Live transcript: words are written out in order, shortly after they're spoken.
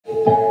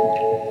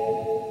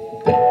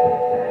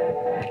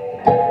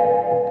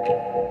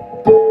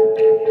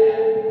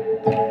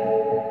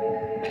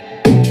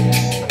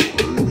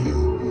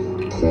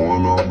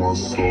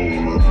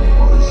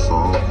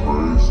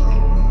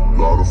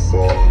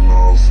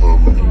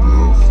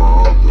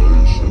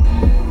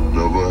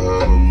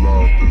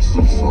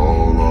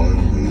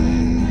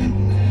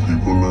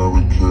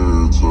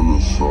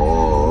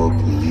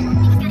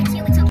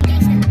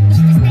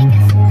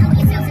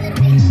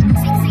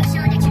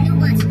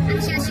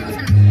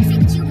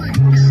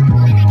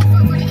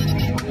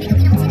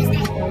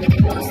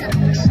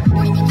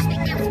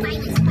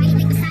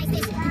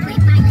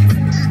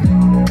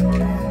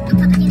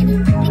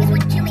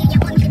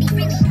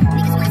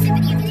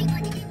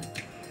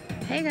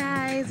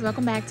guys,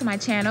 welcome back to my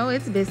channel.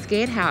 It's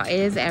Biscuit. How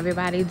is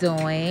everybody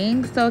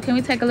doing? So can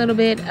we take a little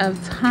bit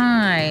of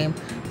time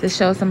to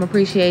show some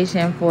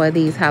appreciation for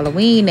these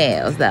Halloween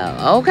nails though?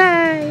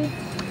 Okay,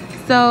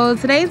 so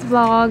today's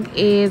vlog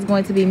is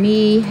going to be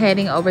me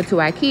heading over to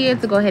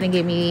IKEA to go ahead and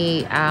get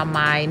me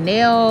my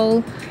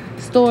nail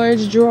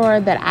storage drawer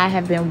that I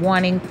have been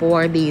wanting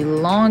for the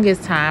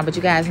longest time. But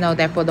you guys know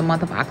that for the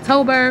month of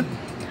October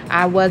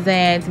I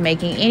wasn't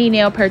making any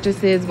nail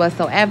purchases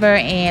whatsoever,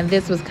 and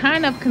this was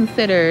kind of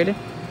considered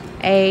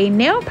a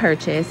nail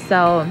purchase.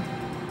 So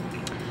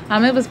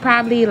it was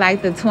probably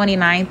like the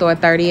 29th or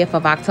 30th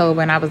of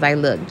October, and I was like,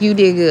 look, you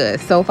did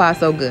good. So far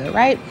so good,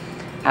 right?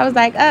 I was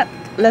like,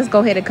 let's go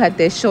ahead and cut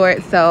this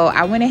short. So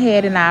I went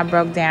ahead and I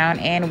broke down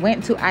and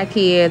went to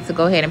IKEA to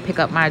go ahead and pick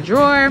up my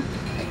drawer.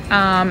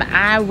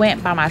 I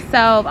went by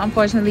myself,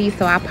 unfortunately,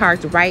 so I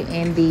parked right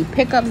in the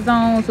pickup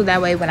zone, so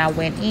that way when I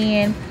went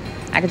in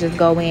I could just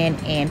go in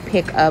and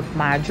pick up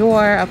my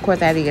drawer. Of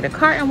course, I had to get a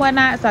cart and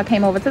whatnot, so I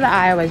came over to the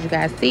aisle, as you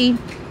guys see.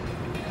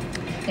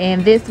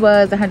 And this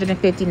was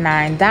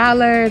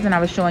 $159, and I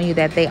was showing you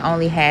that they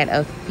only had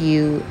a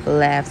few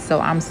left. So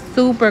I'm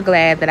super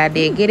glad that I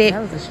did get it. That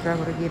was a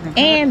struggle to get in.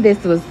 And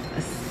this was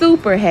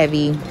super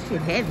heavy.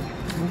 Shit heavy.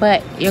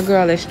 But your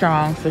girl is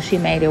strong, so she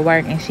made it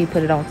work, and she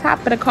put it on top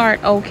of the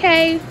cart.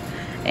 Okay.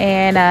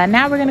 And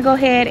now we're going to go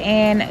ahead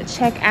and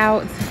check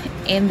out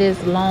in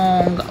this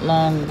long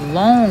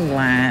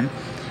line.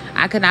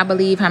 I could not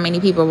believe how many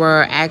people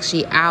were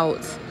actually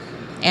out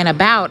and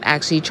about,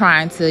 actually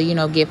trying to, you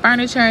know, get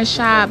furniture and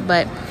shop.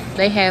 But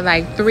they had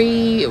like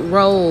 3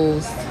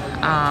 rows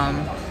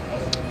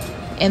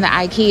in the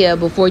IKEA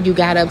before you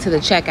got up to the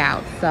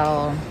checkout.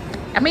 So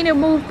I mean, it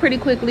moved pretty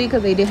quickly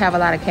because they did have a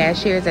lot of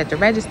cashiers at the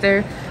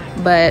register,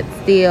 but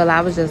still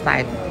I was just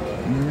like,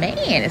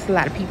 man, it's a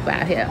lot of people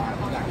out here.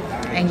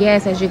 And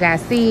yes, as you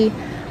guys see,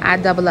 I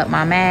double up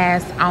my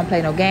mask. I don't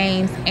play no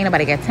games. Ain't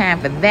nobody got time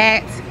for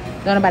that.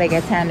 Don't nobody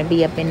got time to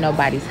be up in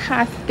nobody's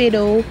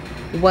hospital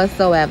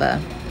whatsoever.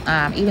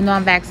 Even though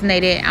I'm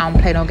vaccinated, I don't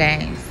play no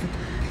games.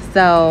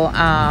 So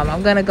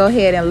I'm gonna go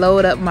ahead and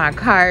load up my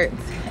cart,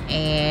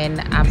 and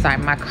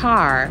my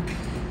car,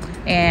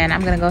 and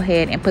I'm gonna go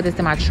ahead and put this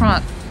in my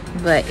trunk.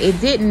 But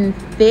it didn't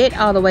fit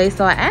all the way,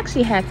 so I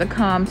actually had to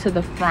come to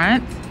the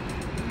front,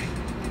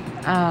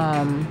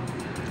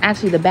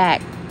 actually the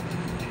back,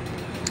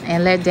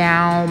 and let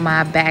down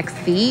my back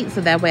seat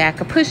so that way I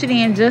could push it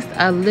in just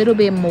a little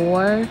bit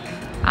more,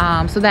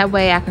 so that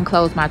way I can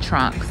close my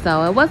trunk.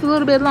 So it was a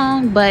little bit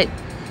long, but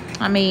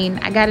I mean,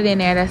 I got it in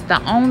there. That's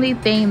the only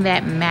thing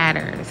that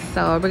matters.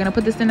 So we're gonna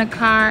put this in the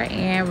car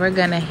and we're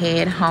gonna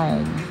head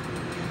home.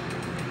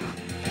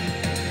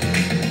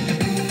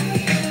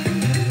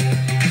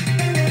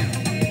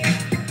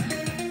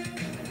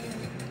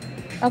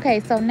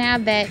 Okay, so now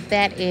that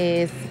that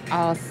is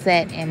all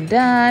set and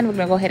done, we're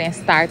gonna go ahead and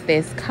start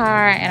this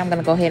car, and I'm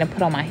gonna go ahead and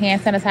put on my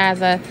hand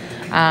sanitizer.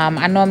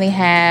 I normally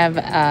have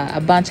a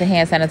bunch of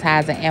hand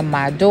sanitizer in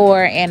my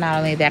door, and not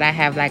only that, I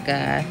have like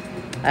a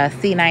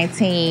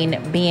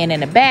C19 bin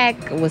in the back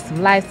with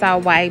some Lysol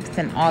wipes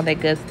and all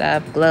that good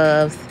stuff,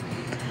 gloves,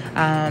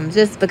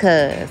 just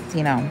because,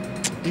 you know,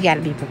 you got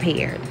to be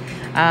prepared.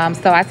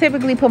 So I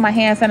typically put my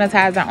hand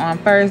sanitizer on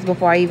first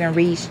before I even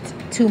reached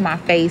to my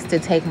face to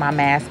take my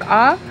mask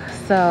off.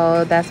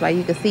 So that's why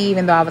you can see,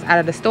 even though I was out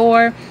of the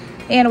store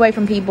and away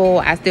from people,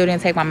 I still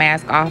didn't take my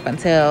mask off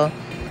until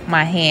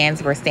my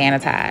hands were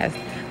sanitized.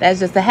 That's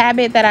just a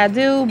habit that I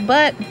do,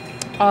 but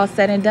all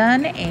said and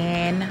done,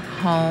 and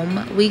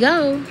home we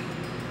go.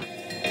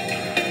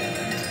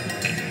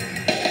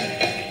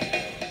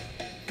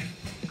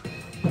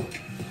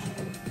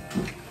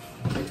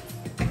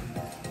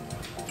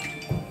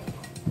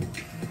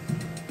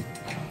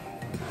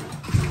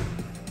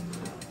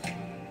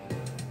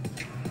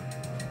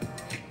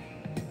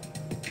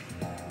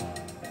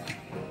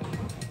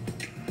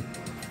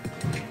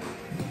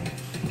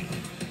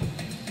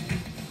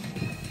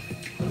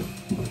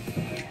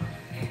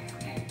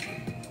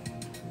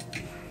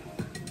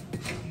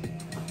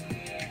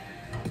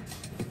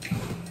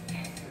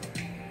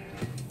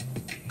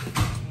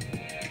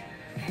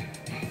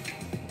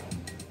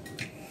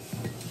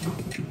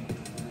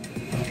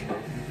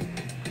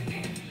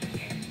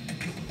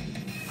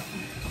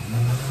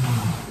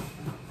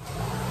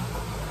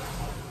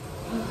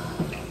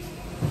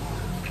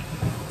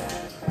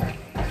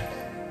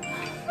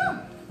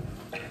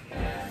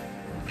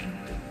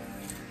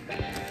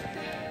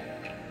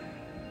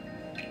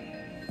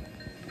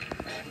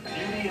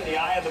 In the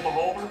eye of the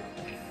beholder.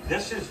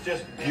 This is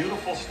just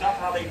beautiful stuff.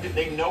 How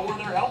they know where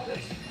their help is.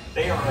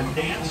 They are a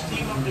dance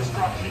team of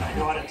destruction. I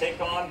know how to take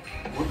on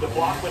the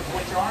block with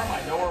which arm.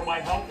 I know where my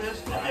help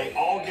is, and they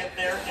all get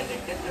there, and they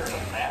get there in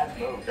a bad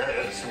mood. Yeah,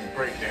 there's some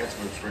great dance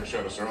moves Rich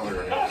showed us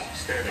earlier.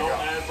 Standing up.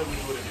 Ask them to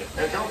do it again.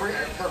 And don't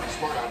forget, Kirby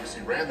Smart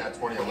obviously ran that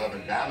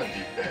 2011 Bama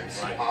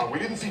defense. Right. We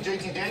didn't see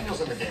JT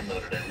Daniels in the game the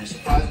other day. Were you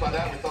surprised by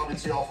that? We thought we'd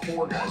see all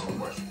 4 guys in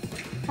question.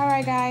 All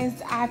right,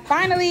 guys, I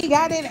finally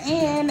got it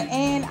in,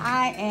 and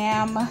I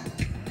am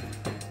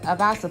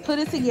about to put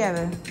it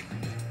together.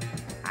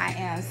 I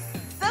am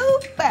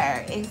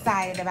super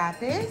excited about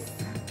this.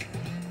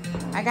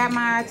 I got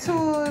my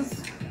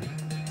tools,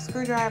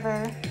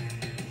 screwdriver,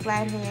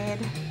 flathead,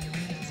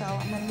 so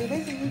I'm gonna get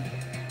busy.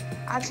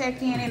 I'll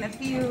check in a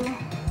few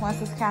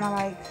once it's kind of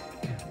like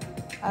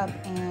up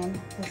and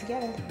put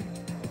together.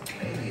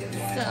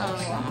 So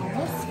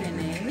almost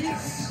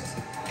finished.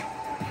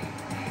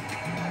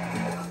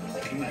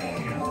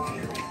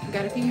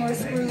 Got a few more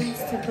screws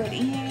to put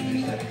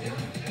in.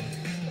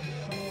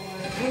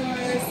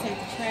 Doors, take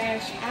the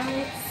trash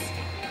out,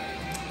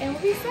 and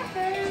we'll be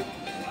set.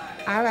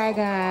 All right,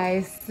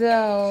 guys.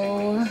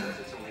 So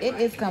it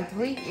is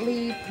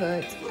completely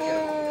put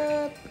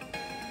up.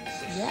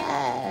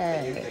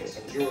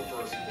 Yes.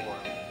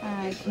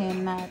 I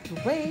cannot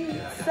wait.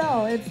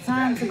 So it's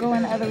time to go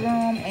in the other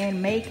room and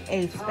make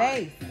a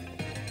space.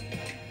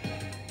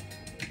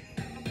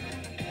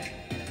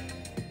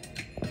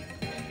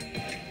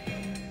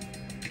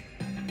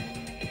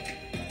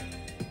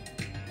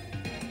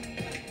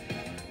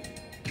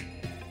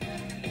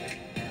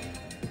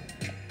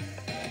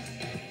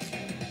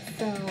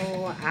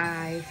 So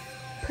I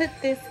put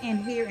this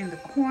in here in the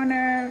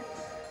corner,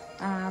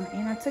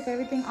 and I took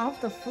everything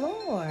off the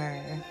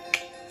floor.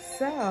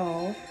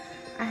 So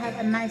I have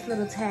a nice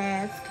little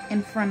task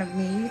in front of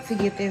me to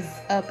get this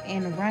up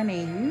and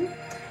running.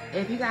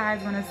 If you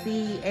guys want to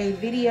see a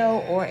video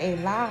or a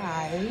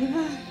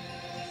live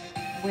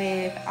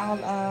with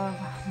all of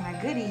my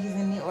goodies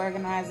and me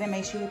organizing,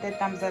 make sure you hit that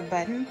thumbs up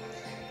button.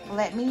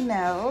 Let me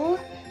know,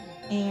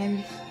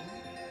 and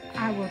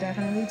I will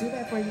definitely do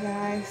that for you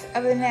guys.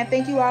 Other than that,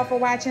 thank you all for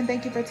watching.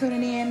 Thank you for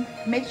tuning in.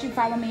 Make sure you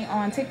follow me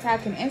on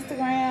TikTok and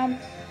Instagram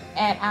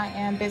at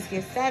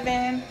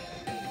IamBiscuit7.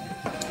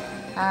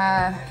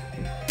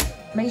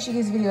 Make sure you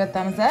give this video a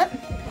thumbs up,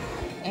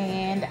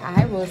 and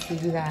I will see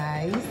you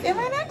guys in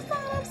my next one.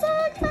 I'm so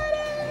excited.